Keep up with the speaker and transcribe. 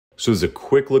So there's a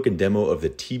quick look and demo of the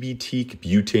TBTEEK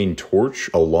butane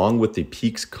torch along with the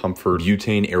Peaks Comfort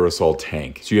butane aerosol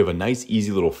tank. So you have a nice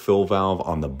easy little fill valve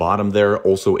on the bottom there,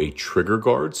 also a trigger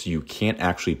guard, so you can't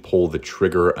actually pull the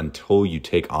trigger until you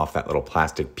take off that little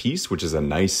plastic piece, which is a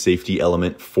nice safety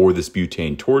element for this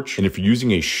butane torch. And if you're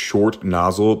using a short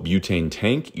nozzle butane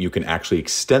tank, you can actually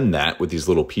extend that with these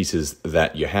little pieces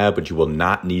that you have, but you will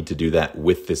not need to do that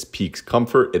with this Peaks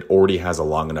Comfort. It already has a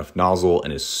long enough nozzle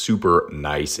and is super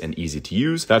nice and easy to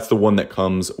use. That's the one that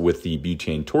comes with the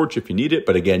butane torch if you need it,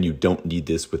 but again, you don't need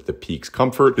this with the Peaks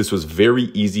Comfort. This was very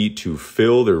easy to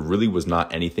fill. There really was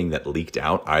not anything that leaked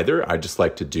out either. I just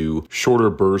like to do shorter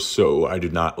bursts so I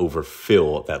did not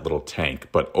overfill that little tank.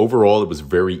 But overall, it was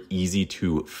very easy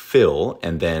to fill.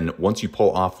 And then once you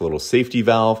pull off the little safety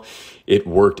valve, it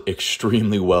worked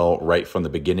extremely well right from the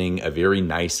beginning. A very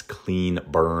nice, clean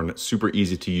burn, super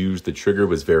easy to use. The trigger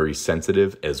was very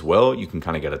sensitive as well. You can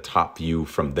kind of get a top view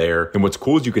from there. And what's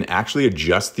cool is you can actually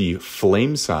adjust the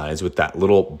flame size with that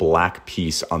little black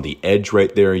piece on the edge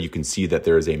right there. You can see that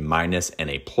there is a minus and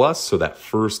a plus. So that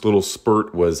first little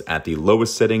spurt was at the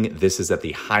lowest setting. This is at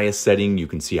the highest setting. You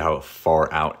can see how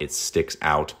far out it sticks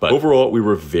out. But overall, we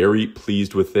were very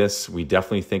pleased with this. We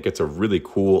definitely think it's a really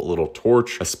cool little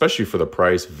torch, especially for the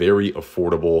price. Very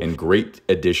affordable and great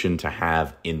addition to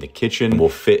have in the kitchen. Will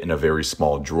fit in a very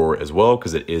small drawer as well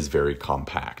because it is very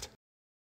compact.